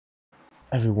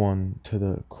everyone to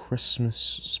the Christmas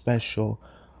special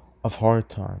of Hard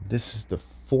Time. This is the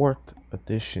 4th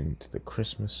edition to the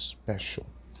Christmas special.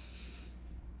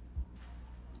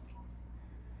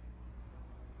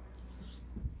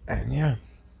 And yeah,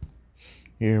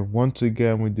 here once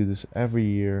again we do this every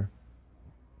year.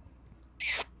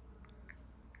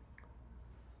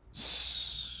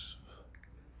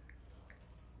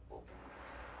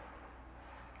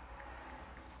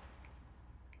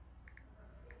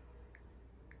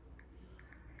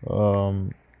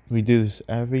 We do this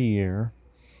every year,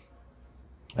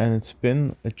 and it's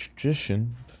been a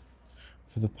tradition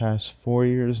for the past 4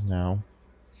 years now,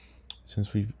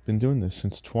 since we've been doing this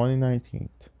since 2019,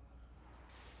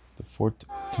 the 4th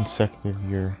consecutive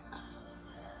year.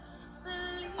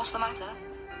 What's the matter?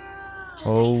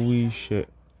 Holy shit.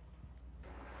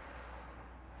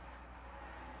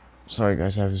 Sorry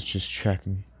guys, I was just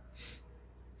checking.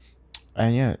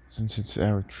 And yeah, since it's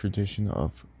our tradition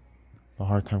of the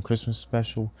Hard Time Christmas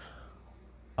special,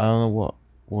 I don't know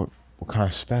what kind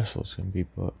of special it's gonna be,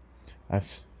 but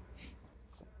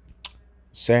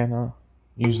Santa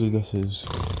usually does his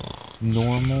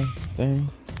normal thing.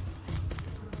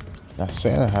 Now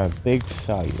Santa had a big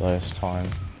fight last time,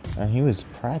 and he was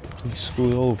practically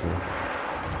screwed over.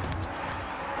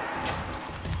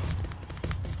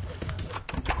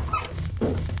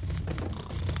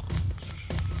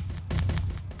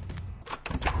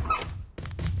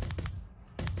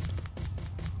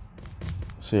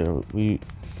 So yeah,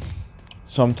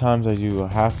 sometimes I do a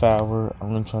half hour.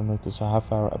 I'm gonna try to make this a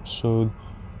half-hour episode.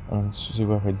 Let's see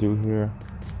what I can do here.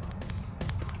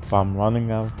 But I'm running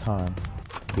out of time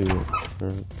to do it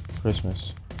for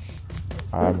Christmas.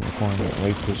 I'm recording it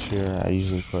late this year. I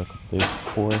usually record a couple days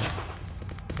before,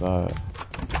 but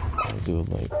I do it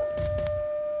late.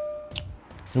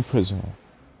 New prisoner.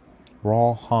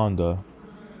 Raw Honda.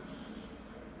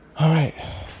 Alright.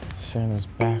 Santa's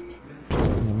back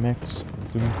in the mix.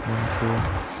 Doing things here.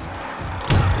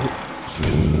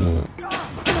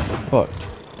 But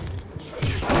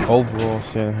overall,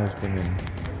 Santa has been in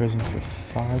prison for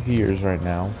 5 years right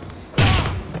now.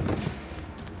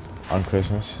 On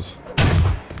Christmas, his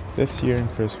 5th year in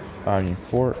prison.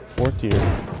 Fourth year.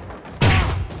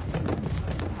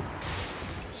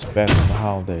 Spent the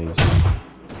holidays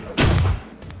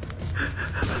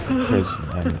in prison,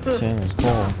 and Santa's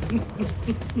gone. He's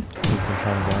been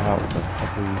trying to get out for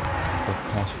the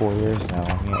past 4 years now,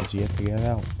 and he has yet to get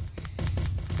out.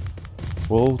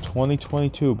 Will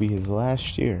 2022 be his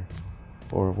last year,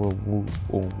 or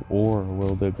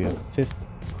will there be a 5th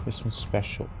Christmas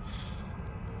special?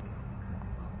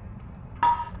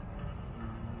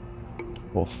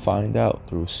 We'll find out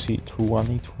through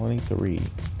 2023.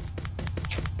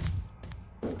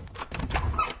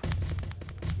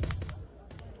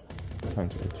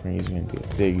 2023 is going to be a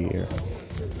big year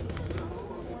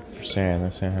for Santa.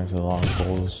 Santa has a lot of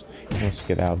goals. He wants to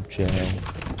get out of jail,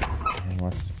 and he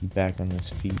wants to be back on his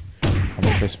feet on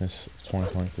Christmas of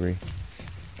 2023.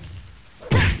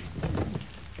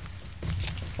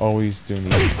 Always doing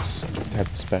these type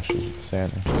of specials with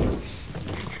Santa.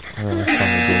 Really fun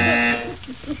to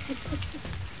do.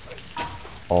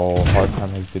 Hard Time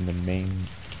has been the main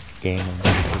game of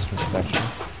the Christmas special.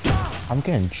 I'm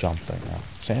getting jumped right now.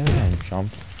 Santa's getting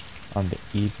jumped on the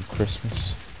eve of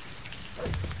Christmas.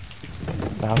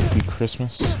 About to be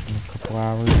Christmas in a couple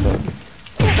hours, but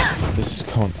this is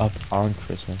going up on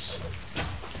Christmas.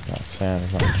 No,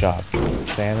 Santa's not jogging.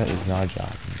 Santa is not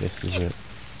jogging. This is it.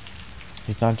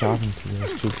 He's not jogging to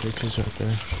those 2 bitches right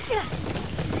there.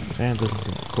 Santa doesn't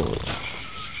give a fuck.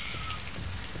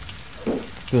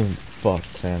 Doesn't fuck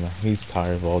Santa. He's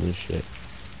tired of all this shit.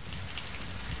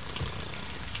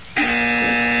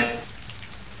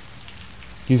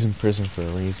 He's in prison for a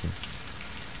reason.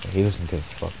 But he doesn't give a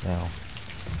fuck now.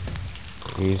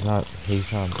 He's not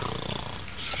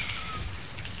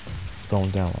going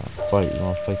down on a fight. You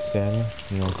wanna fight Santa?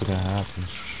 You know what's gonna happen.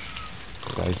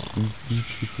 Guys, you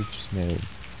people just made the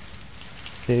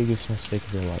biggest mistake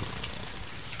of your life.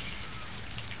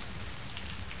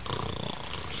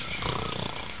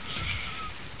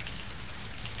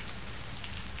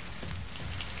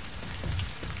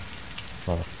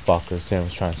 Motherfucker, Sam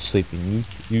was trying to sleep and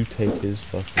you take his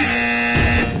fucking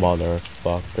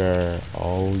motherfucker.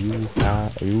 Oh, you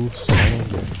son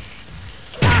of a bitch.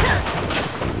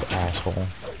 You asshole.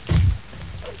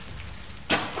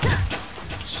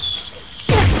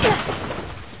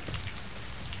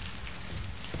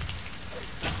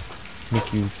 Make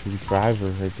you a true driver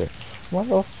right there.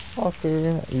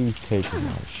 Motherfucker, you taking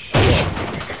my shit.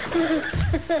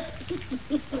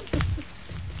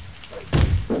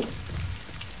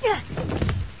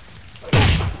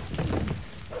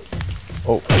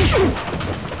 Oh.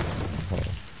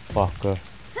 Motherfucker.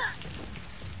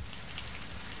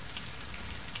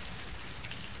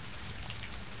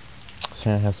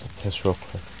 Santa has to piss real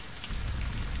quick.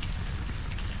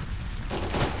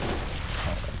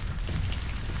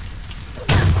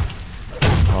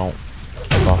 Oh,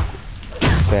 fuck.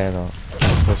 Santa on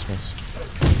Christmas.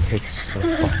 Kicks some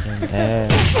fucking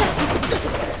ass.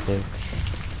 Bitch.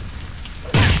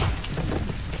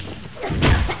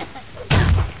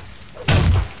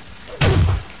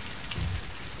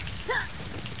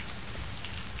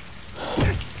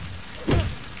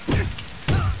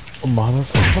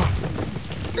 Motherfucker.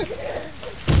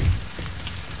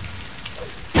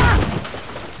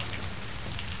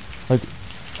 Like,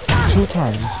 2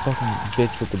 times this fucking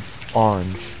bitch with the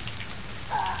orange.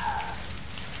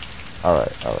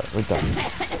 Alright, we're done.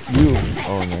 You,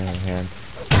 on the other hand,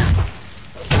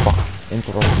 fuck,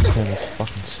 interrupted Santa's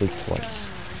fucking sleep twice.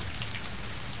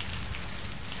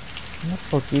 No,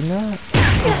 fuck, you're not.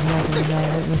 There's not gonna be no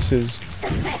witnesses.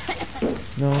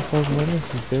 No fucking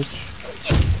witnesses, bitch.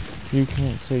 You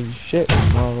can't say shit,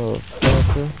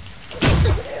 motherfucker.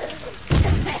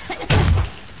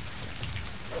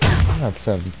 I'm not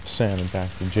sending Santa back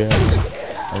to jail.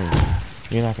 I mean,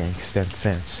 you're not gonna extend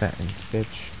Santa's sentence,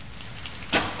 bitch.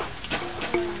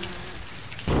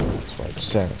 That's right,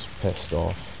 Santa's pissed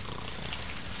off.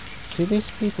 See,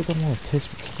 these people don't want to piss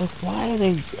me. Like, why are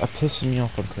they pissing me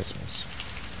off on Christmas?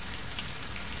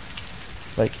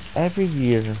 Like, every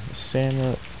year,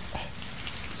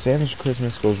 Santa's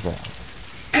Christmas goes wrong.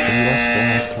 And we watched the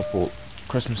last couple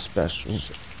Christmas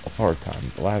specials of Hard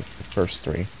Time, the first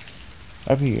 3.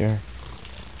 Every year,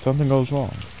 something goes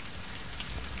wrong.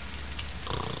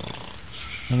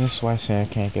 And this is why Santa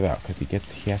can't get out, because he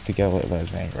has to let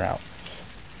his anger out.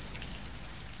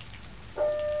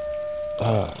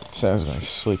 Santa's gonna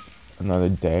sleep another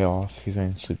day off. He's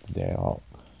gonna sleep the day off.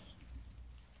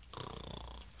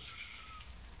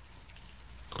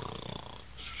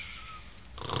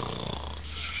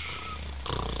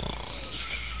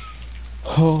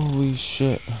 Holy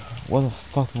shit. What a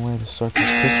fucking way to start this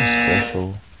Christmas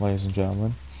special, ladies and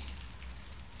gentlemen.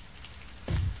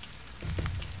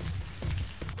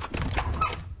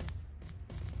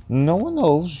 No one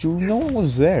knows. No one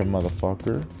was there,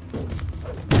 motherfucker.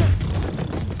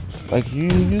 Like, you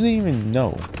didn't even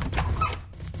know.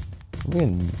 You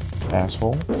an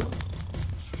asshole.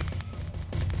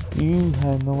 You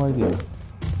had no idea.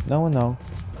 No one knows.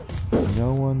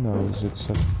 No one knows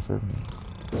except for me.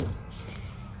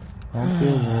 Don't be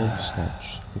a little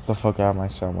snitch. Get the fuck out of my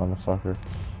cell, motherfucker.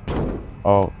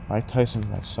 Oh, Mike Tyson's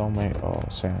my cellmate. Oh,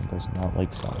 Santa does not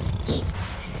like cellmates.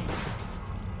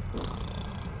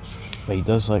 But he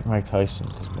does like Mike Tyson,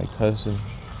 because Mike Tyson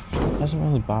doesn't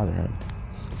really bother him.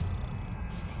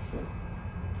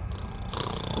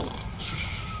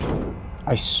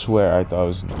 I swear I thought it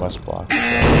was in the West Block.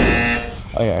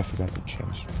 Oh yeah, I forgot to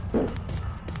change.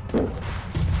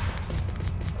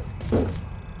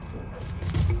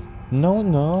 No,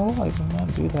 I did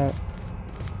not do that.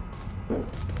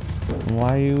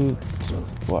 Why you...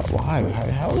 Why?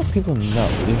 How do people know?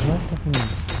 There's no fucking...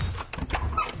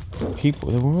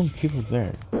 people. There weren't people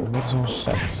there. It makes no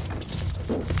sense.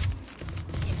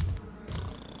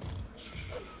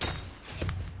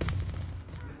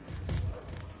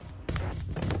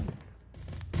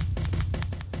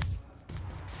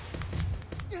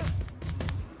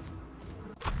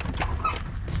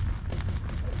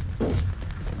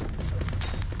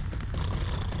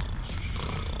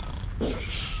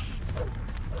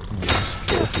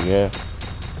 Yeah,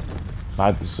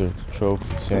 I deserve the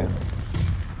trophy, Santa.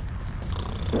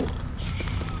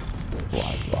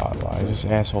 Why is this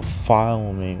asshole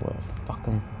following me with a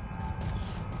fucking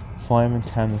flaming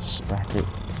tennis racket?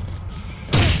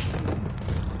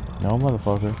 No,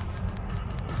 motherfucker.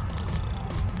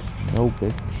 No,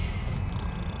 bitch.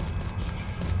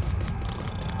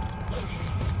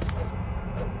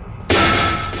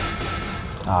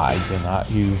 I did not.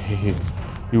 You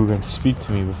were going to speak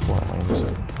to me before I went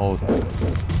inside. Hold on.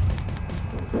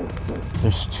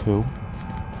 There's 2?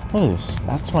 Look at this.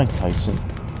 That's Mike Tyson.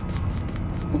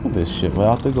 Look at this shit.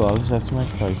 Without the gloves, that's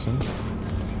Mike Tyson.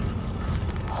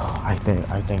 I think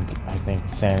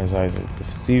Santa's eyes are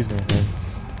deceiving him.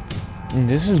 And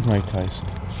this is Mike Tyson.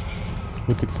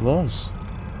 With the gloves.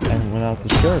 And without the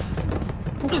shirt.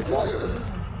 What the fuck?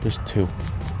 There's 2.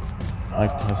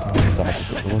 Mike Tyson on the top.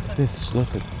 Look at this.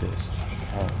 Look at this.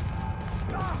 Oh.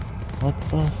 What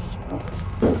the fuck?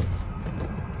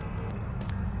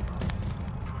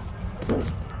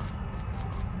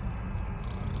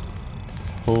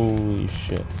 Holy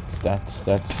shit. That's,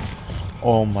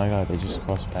 oh my god, they just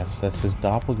crossed paths. That's his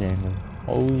doppelganger.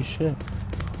 Holy shit.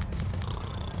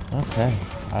 Okay.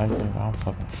 I think I'm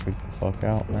fucking freaked the fuck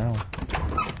out now.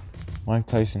 Mike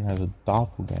Tyson has a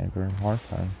doppelganger in hard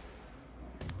time.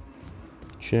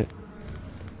 Shit.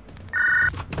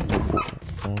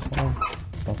 Someone's calling?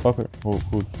 Oh, fucker. Who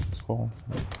the fuck is calling?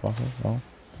 Fucker? No.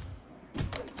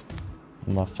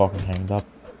 I'm not fucking hanged up,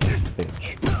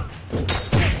 bitch.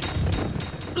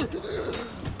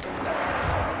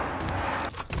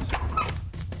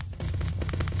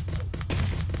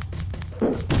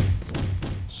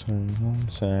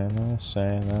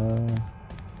 Santa.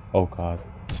 Oh god,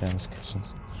 Santa's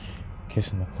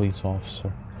kissing the police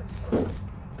officer.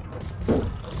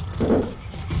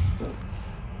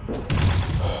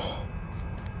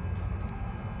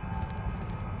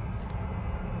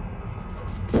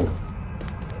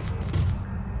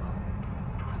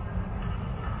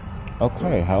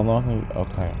 Okay, how long are we,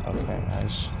 okay,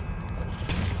 guys.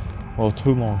 Well,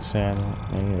 too long, Santa.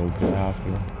 I need to get out of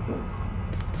here.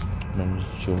 Remember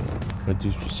to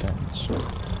reduce your sentence.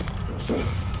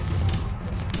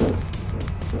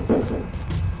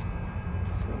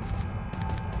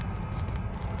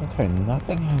 Okay,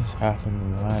 nothing has happened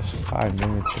in the last 5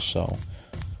 minutes or so.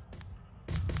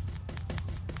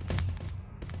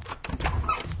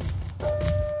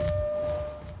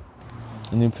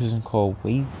 A new prison called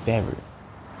Wade Barrett.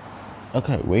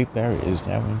 Okay, Wade Barrett is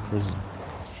now in prison.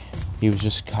 He was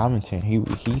just commenting.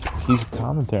 He's a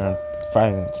commentator on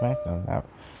Friday Night SmackDown.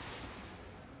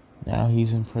 Now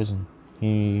he's in prison.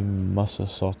 He must have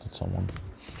assaulted someone.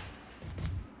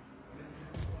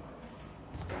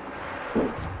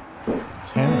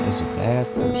 Santa is a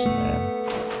bad person,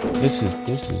 man. This is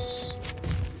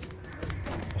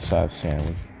aside of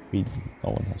Santa, we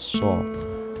no one has saw.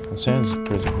 When Santa's in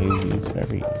prison, he's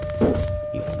very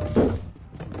evil.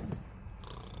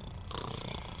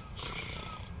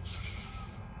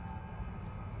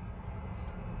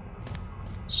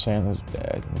 Santa's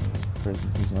bad when he's in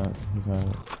prison. He's not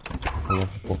a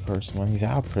lovable person when he's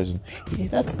out of prison.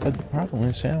 That's the problem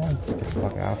is Santa wants to get the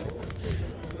fuck out of it.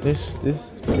 This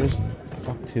prison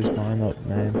fucked his mind up,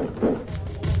 man.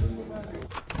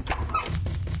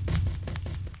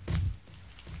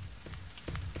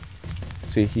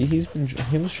 See, he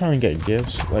was trying to get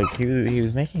gifts. Like he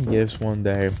was making gifts one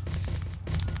day.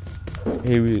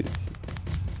 And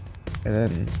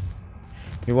then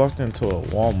he walked into a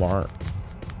Walmart.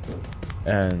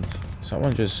 And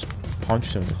someone just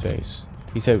punched him in the face.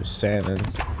 He said it was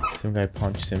Santa's. Some guy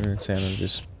punched him and Santa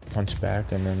just punched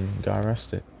back and then got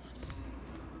arrested.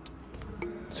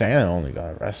 Santa only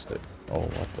got arrested. Oh,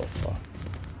 what the fuck?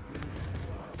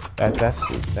 That's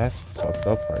the fucked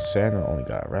up part. Santa only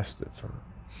got arrested for.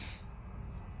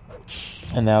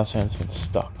 And now Santa's been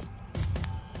stuck.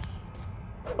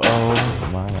 Oh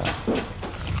my god.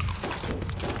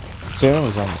 Santa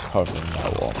was on the cover in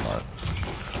that Walmart.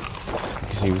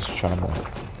 He was trying to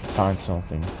find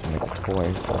something to make a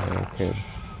toy for a little kid.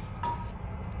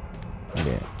 He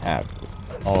didn't have it.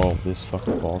 Oh, this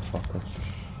fucking ball fucker.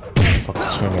 Fucking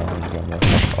swing at me again.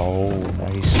 Oh,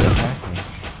 now he's attacking me.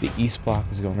 The East Block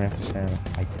is going after Santa.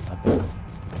 I did not think.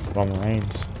 Roman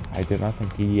Reigns. I did not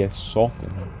think he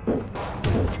assaulted me.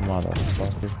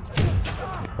 Motherfucker.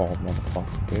 Bald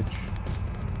motherfucking bitch.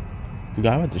 The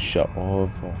guy with the shut all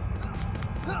over.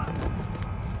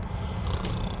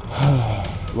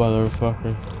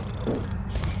 Motherfucker.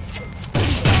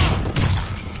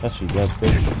 That's what you got,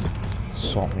 bitch.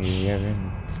 Assault me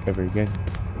ever again.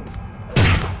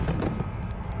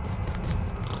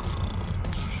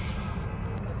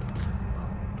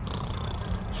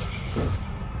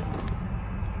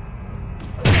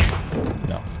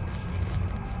 No.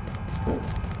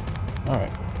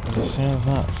 Alright. Santa's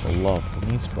not beloved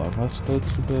in East Block. Let's go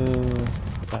to the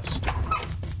west.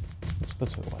 Let's go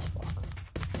to the west block.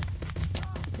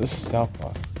 This is South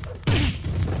Block.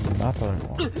 Not the right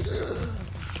one.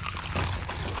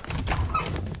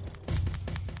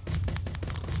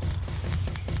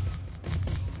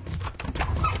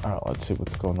 Alright, let's see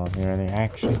what's going on here. Any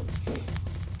action?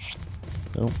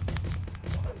 Nope.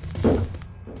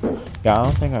 Yeah, I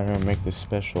don't think I'm gonna make this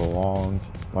special long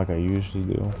like I usually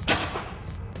do.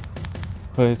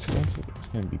 But it's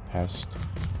gonna be past.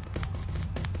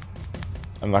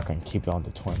 I'm not gonna keep it on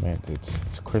to 20 minutes.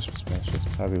 It's a Christmas special. It's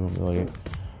probably gonna be late.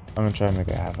 I'm gonna try to make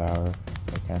it a half hour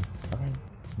if I can. Okay,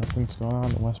 nothing's going on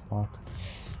in the West Block.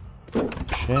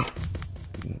 Shit.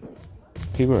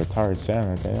 People are tired of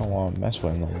Santa. They don't want to mess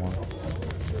with him no more.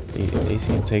 They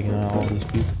see him taking out all these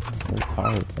people. They're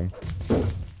tired of him.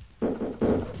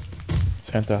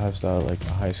 Santa has the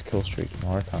highest kill streak in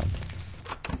our time.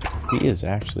 He is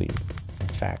actually, in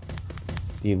fact,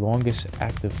 the longest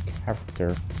active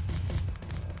character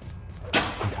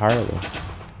entirely.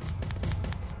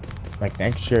 Like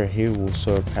next year, he will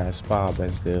surpass Bob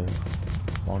as the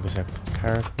longest active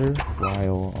character,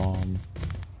 while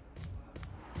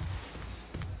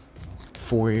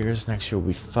 4 years. Next year will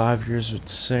be 5 years with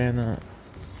Santa.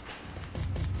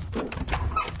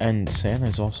 And Santa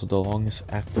is also the longest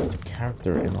active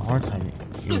character in the Hard Time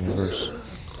universe.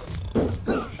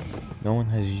 No one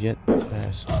has yet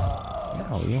passed.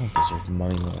 No, you don't deserve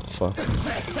money, motherfucker.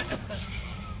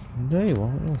 No, you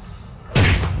won't. You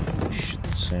don't shit to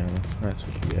Santa. That's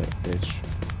what you get, bitch.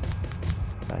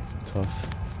 Acting tough.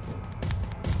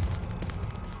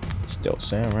 Still,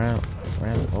 Santa around.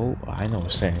 Oh, I know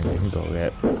Santa didn't go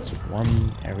yet. It's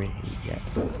one area he yet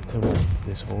to win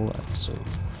this whole episode.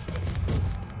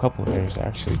 A couple of areas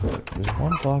actually, but there's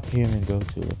one block he didn't go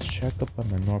to. Let's check up on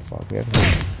the north block. We haven't.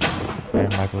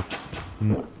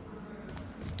 And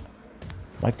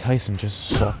Mike Tyson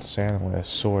just assaulted Santa with a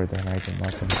sword and I did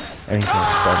nothing. And he's gonna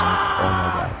sell me. Oh my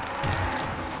god.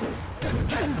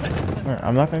 Alright,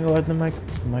 I'm not gonna go after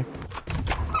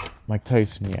Mike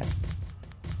Tyson yet.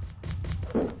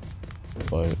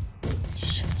 But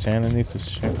Santa needs to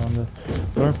check on the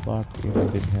north block. We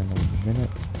didn't handle in a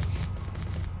minute.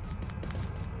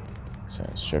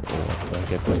 Santa's check.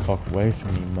 Get the fuck away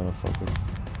from me, motherfucker.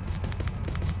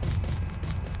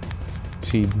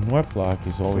 See, north block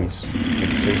is always safe.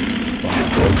 It's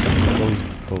always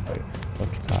controlled by a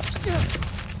bunch of cops.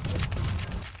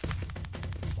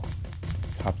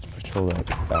 Cops patrol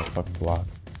that fucking block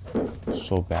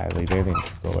so badly. They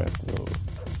didn't go after the.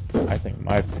 I think, in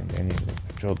my opinion, they need to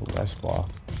patrol the west block.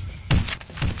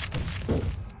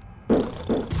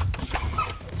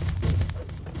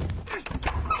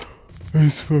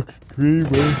 It's fucking green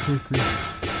motherfucker.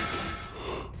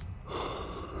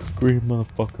 Green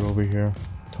motherfucker over here.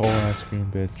 Tall ass green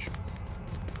bitch.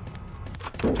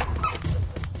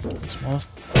 This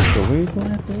motherfucker, what are you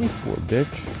going after me for,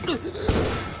 bitch?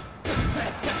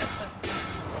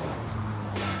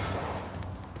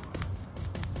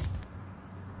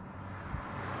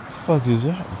 Fuck is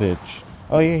that bitch?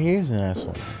 Oh yeah, he is an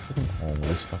asshole. Fucking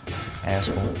homeless fucking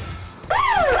asshole. What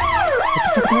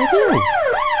the fuck did I do?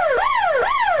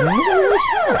 No, it's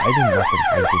not. I did nothing.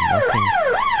 I did nothing.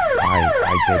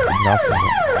 I did nothing.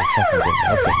 I fucking did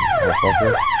nothing,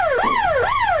 motherfucker.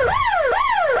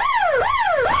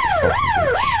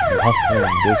 I fucking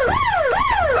did nothing. This is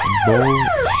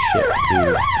bullshit,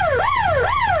 dude.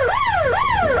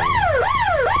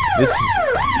 This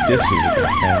is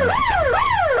insane.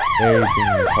 They've been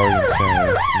retarded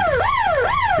Santa since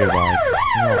they arrived.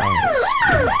 No, I'm just.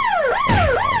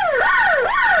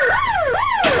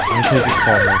 Let me take this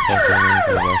call, motherfucker, and then you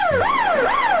can arrest me.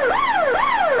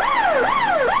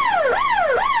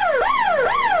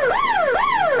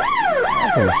 I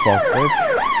don't give a fuck, bitch.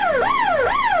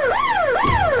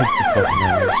 Take the fucking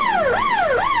ass.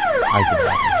 I did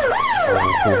not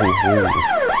fucking.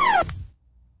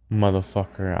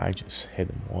 Motherfucker, I just hit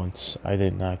him once. I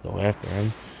did not go after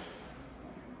him.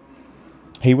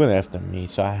 He went after me,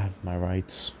 so I have my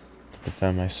rights to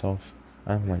defend myself.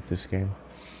 I don't like this game.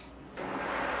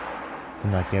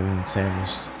 They're not giving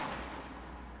Santa's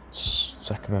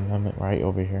Second Amendment right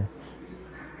over here.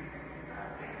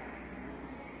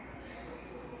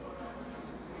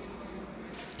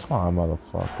 Come on,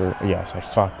 motherfucker. Yes, I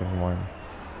fucking won.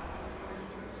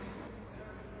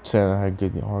 Santa had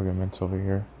good arguments over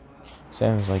here.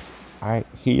 Santa's like,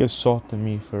 he assaulted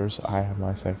me first, I have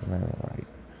my Second Amendment right.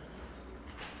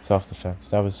 Self-defense.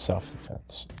 That was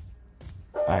self-defense.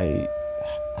 I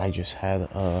just had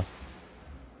a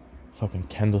fucking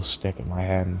candlestick in my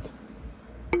hand.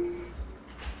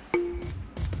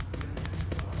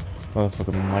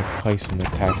 Motherfucking Mike Tyson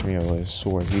attacked me with his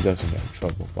sword. He doesn't get in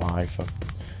trouble, but I fucking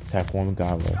attack one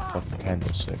guy with a fucking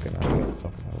candlestick and I get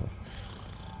fucking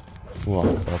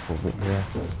locked up over here.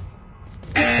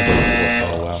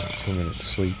 Oh wow, 2 minutes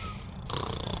sleep.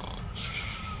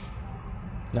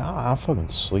 Nah, I'm fucking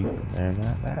sleeping, man.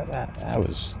 That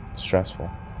was stressful.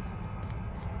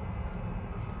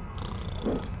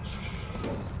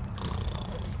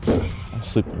 I'm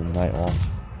sleeping the night off.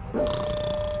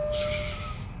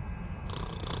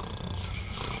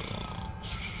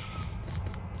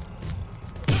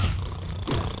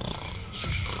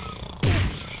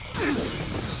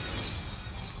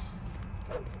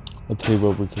 Let's see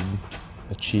what we can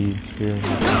achieve here in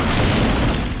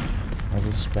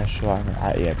this special.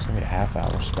 Yeah, it's gonna be a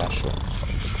half-hour special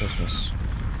of the Christmas.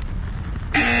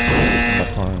 I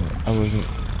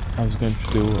was gonna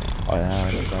do an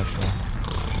hour special,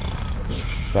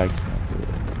 but I can't do it.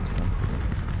 It's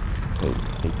gonna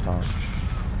take time.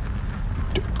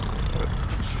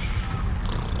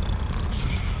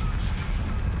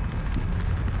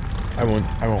 I won't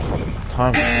have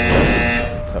time to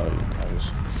tell you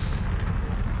guys.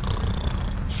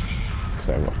 Because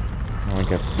I won't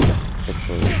get the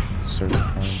picture at a certain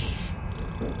time.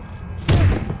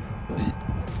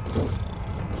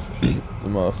 The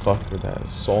motherfucker that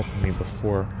assaulted me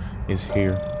before is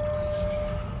here.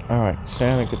 Alright,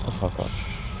 Santa, get the fuck up.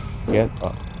 Get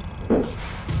up.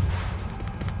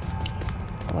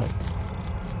 Alright.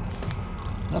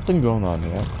 Nothing going on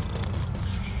yet.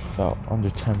 About under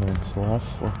 10 minutes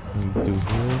left. What can we do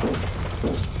here?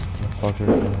 Motherfucker,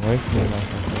 get away from me,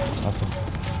 motherfucker. Nothing.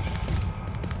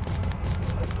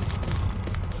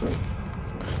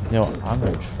 You know, I'm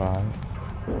gonna try.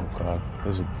 Oh god,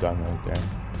 there's a gun right there.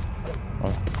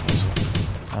 Oh,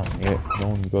 I don't need it. No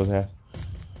one goes there.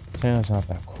 Santa's not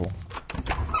that cool.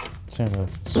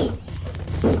 Santa's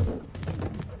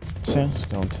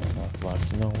going to the North Block.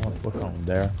 You know what? We're going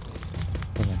there.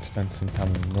 We're gonna spend some time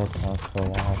in the North Block for a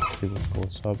while, see what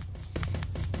goes up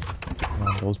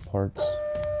around those parts.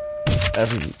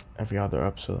 Every other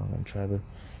episode, I'm gonna try to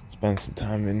spend some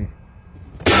time in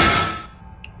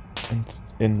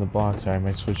the block. So I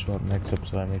might switch up next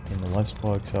episode. I might be in the West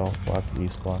Block, South Block,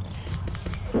 East Block.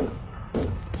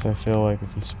 So I feel like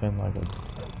if we spend like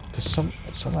because some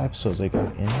episodes I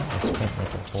got in, I spent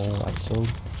like a whole episode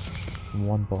in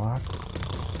one block.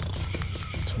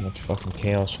 Too much fucking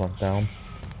chaos went down.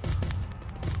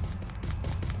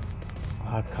 A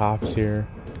lot of cops here.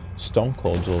 Stone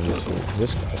Cold's over here.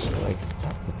 This guy's like a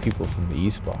couple of people from the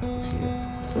East Block is here.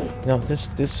 No, this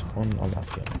one I'm not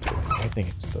feeling good. I think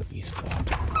it's the East Block.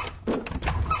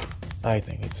 I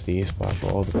think it's the East Block.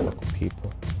 All the fucking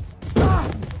people.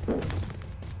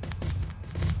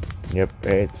 Yep,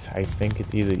 I think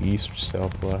it's either East or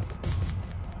South Block.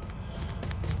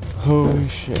 Holy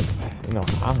shit. No,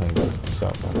 I'm gonna go to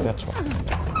South Block. That's why I'm going.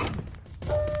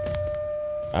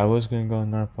 I was gonna go to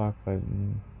North Block, but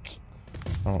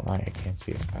I can't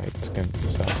see it. It's gonna be the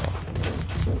South Block.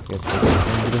 Yep, it's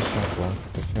gonna be the South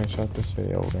Block. To finish out this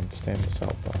video, we're gonna stay in the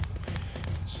South Block.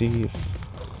 See if...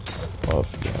 Oh,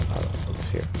 yeah, no, it's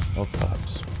here. No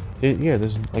cops. Yeah,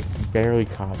 there's like barely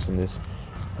cops in this.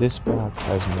 This block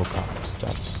has no cops.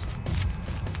 That's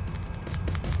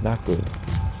not good.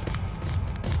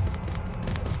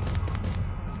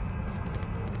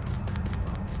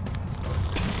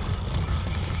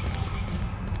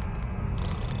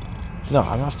 No,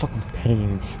 I'm not fucking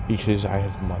paying because I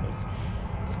have money.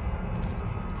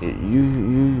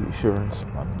 You should earn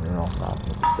some money. You know, I'm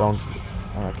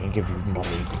not gonna give you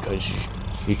money because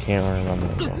you can't earn money.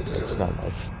 It's not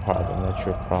my problem. That's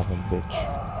your problem, bitch.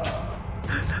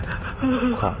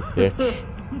 Crap, bitch.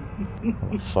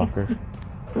 Motherfucker.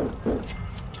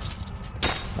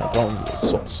 Now don't be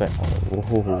so sad. Oh,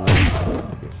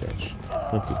 bitch.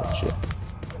 Don't do that shit.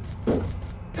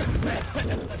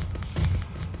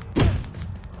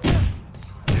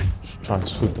 Just trying to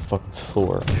sweep the fucking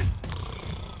floor.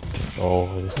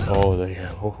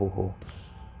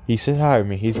 He said hi to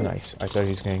me. He's nice. I thought he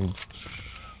was gonna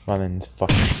run and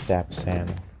fucking stab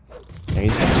Santa. Yeah,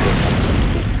 he's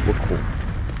nice. We're cool.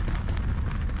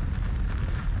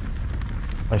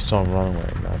 I saw him running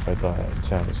right now. If I thought that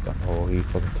Santa was done, he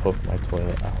fucking took my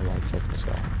toilet out of my fucking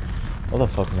cell. What a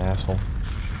fucking asshole.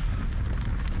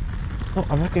 No,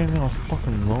 I'm not getting out a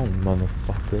fucking loan,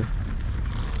 motherfucker.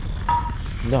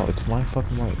 No, it's my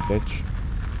fucking money, bitch.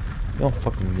 You don't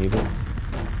fucking need it.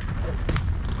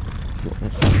 You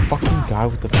fucking guy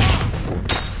with the fucking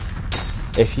fork.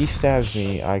 If he stabs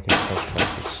me, I can press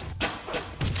charges.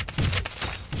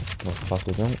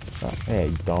 Motherfucker, don't.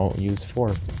 Hey, don't use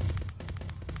fork.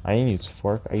 I didn't use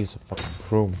fork, I used a fucking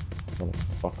broom,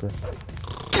 motherfucker.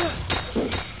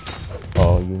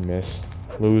 Oh, you missed.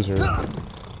 Loser.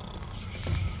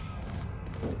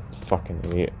 Fucking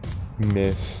idiot.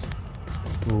 Miss.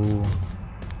 Ooh.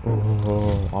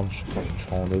 Oh, I'm just fucking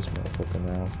trolling this motherfucker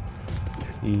now.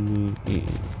 You can't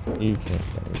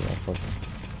get me, motherfucker.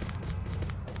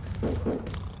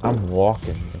 I'm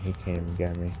walking and he can't even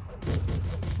get me.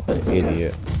 What an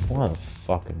idiot. What a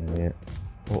fucking idiot.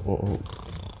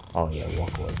 Oh yeah,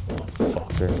 walk away,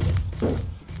 motherfucker.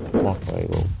 Walk away,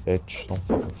 little bitch. Don't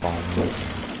fucking follow me.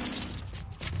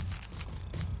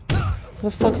 What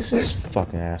the fuck is this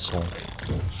fucking asshole?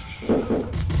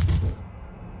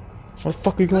 What the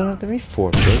fuck are you going after me for,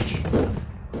 bitch?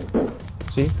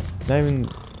 See? Not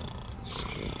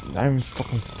even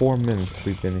fucking 4 minutes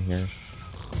we've been here.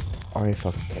 Already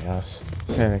fucking chaos.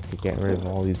 Santa could get rid of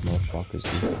all these motherfuckers.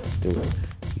 He's not gonna do it.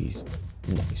 He's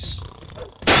nice.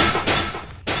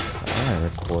 I'm gonna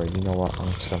record. You know what? I'm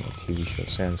gonna start my TV show.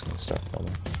 Santa's gonna start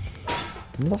filming.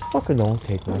 Motherfucker, don't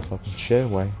take my fucking shit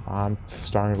away. I'm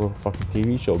starting with a fucking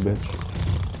TV show, bitch.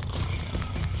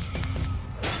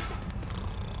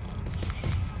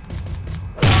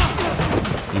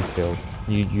 failed.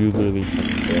 You literally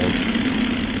fucking failed.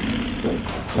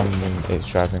 Someone is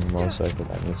driving a motorcycle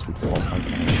that needs to be called my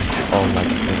camera. Oh my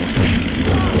goodness.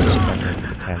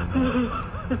 Camera.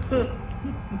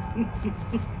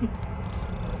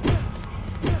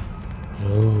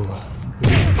 Oh,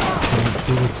 bitch, don't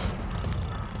do it.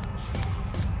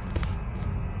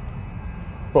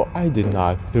 Bro, I did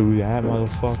not do that,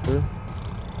 motherfucker.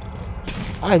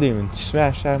 I didn't even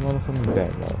smash that motherfucking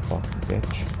bed, motherfucking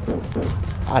bitch.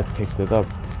 I picked it up.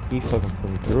 He fucking put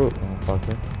me through it,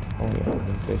 motherfucker. Oh yeah,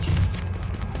 bitch.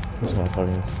 This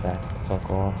motherfucker needs to back the fuck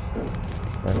off.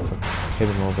 Right, fucking hit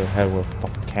him over the head with a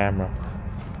fucking camera.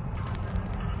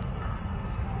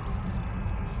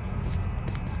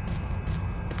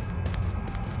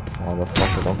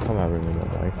 Motherfucker, don't come at me with a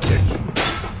knife, bitch.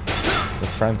 Your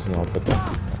friends know, but don't do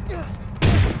that.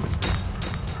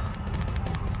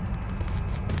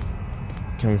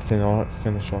 Can we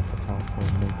finish off the final 4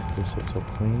 minutes of this episode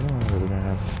clean, or are we gonna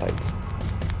have a fight?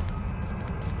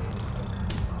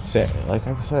 Like I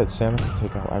said, Santa can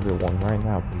take out everyone right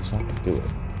now, but he's not gonna do it.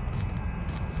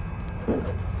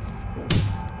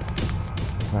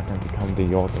 He's not gonna become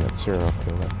the ultimate serial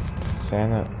killer.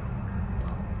 Santa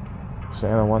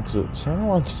wants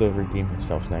to redeem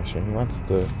himself next year. He wants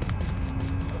to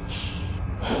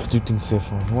do things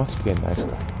different. He wants to be a nice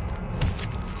guy.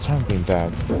 He's trying to be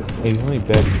bad. He's only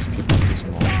bad because people piss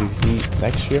him off.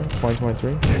 Next year,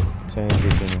 2023, Santa's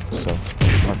redeeming himself.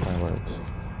 Mark my words.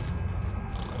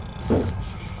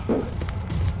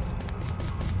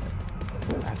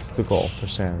 That's the goal for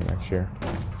Santa next year.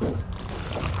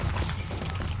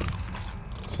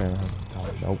 Santa has been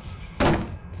telling nope.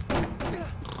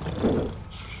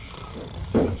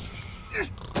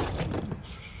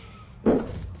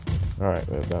 Alright,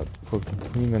 we have about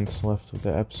 3 minutes left of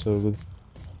the episode.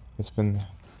 It's been...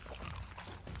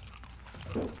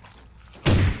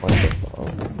 What the fuck?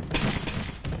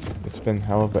 It's been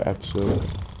hell of an episode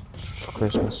for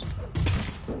Christmas.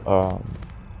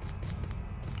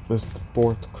 This is the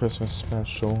 4th Christmas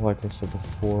special, like I said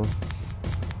before.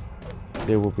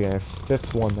 There will be a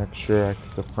 5th one next year. I can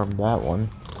confirm that one,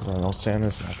 because I know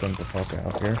Santa's not getting the fuck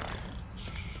out of here.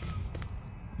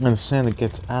 And if Santa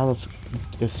gets out of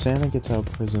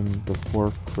prison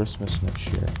before Christmas next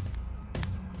year,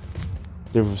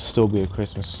 there will still be a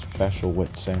Christmas special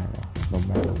with Santa, no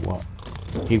matter what.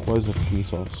 He was a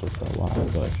police officer for a while,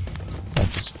 but that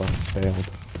just fucking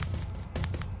failed.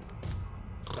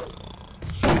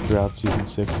 Throughout season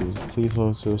 6, he was a police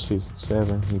officer. Season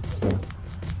 7, he became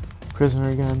a prisoner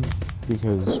again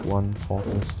because one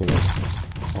faulty mistake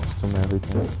cost him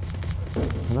everything.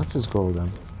 And that's his goal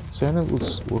then. Santa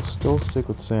will still stick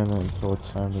with Santa until it's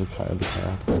time to retire the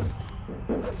character.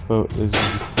 But there's going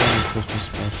to be plenty of Christmas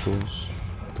specials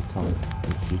to come in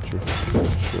the future, for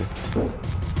sure.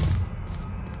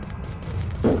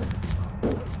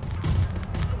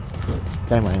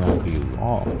 They might not be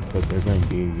long, but they're going to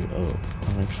be,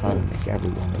 I'm going to try to make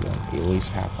every one of them be at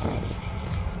least half hour.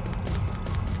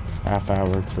 Half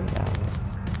hour to an hour.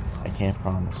 I can't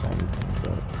promise anything,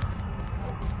 but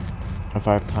if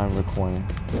I have time recording,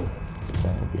 then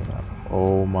it'll be enough.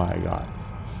 Oh my god.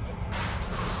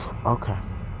 Okay.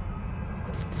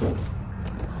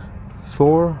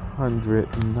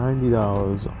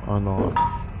 $490 unarmed.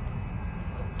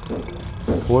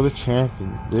 For the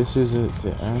champion. This is it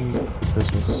to end the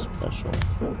Christmas special.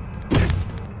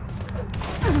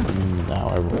 Now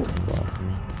everyone's gonna go after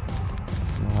me. I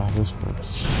don't know how this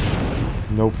works.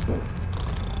 Nope.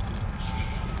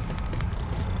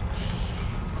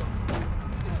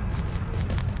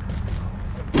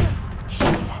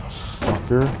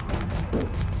 Motherfucker.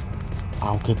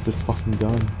 I'll get this fucking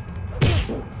gun.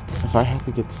 If I have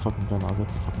to get the fucking gun, I'll get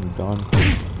the fucking gun.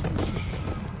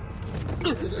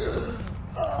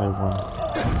 I won.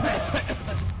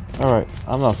 Alright,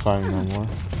 I'm not fighting no more.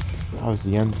 That was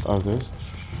the end of this.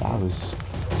 That was...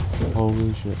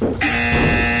 Holy shit.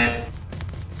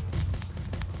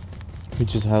 We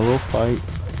just had a little fight.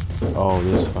 Oh,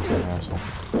 this fucking asshole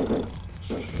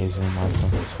is in my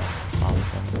fucking cell. I'm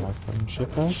getting my fucking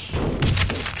shit back.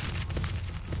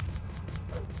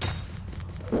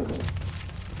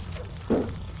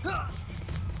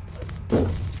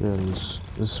 This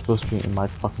is supposed to be in my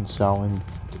fucking cell, and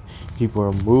people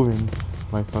are moving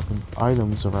my fucking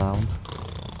items around.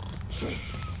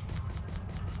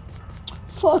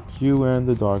 Fuck you and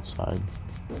the dark side.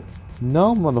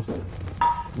 No, no,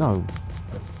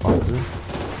 fucker.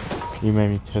 You made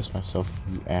me piss myself,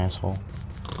 you asshole.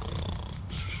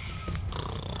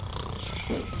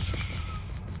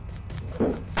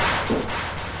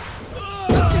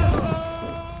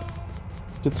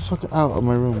 Get the fuck out of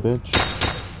my room, bitch.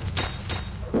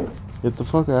 Get the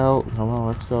fuck out. Come on,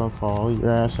 let's go. Call your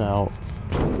ass out.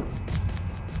 Yeah,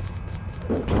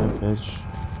 bitch.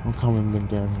 I'm coming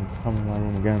again. I'm coming in my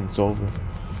room again. It's over.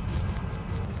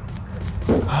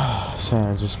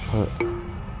 Santa just put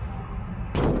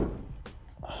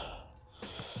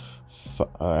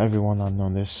everyone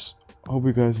on this. Hope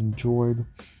you guys enjoyed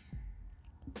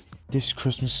this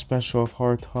Christmas special of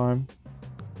Hard Time.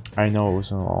 I know it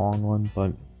was a long one,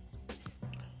 but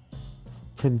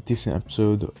pretty decent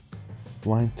episode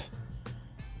length.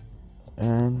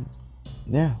 And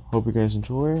yeah, hope you guys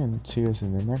enjoy and see us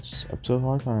in the next episode of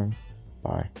Hard Time.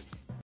 Bye.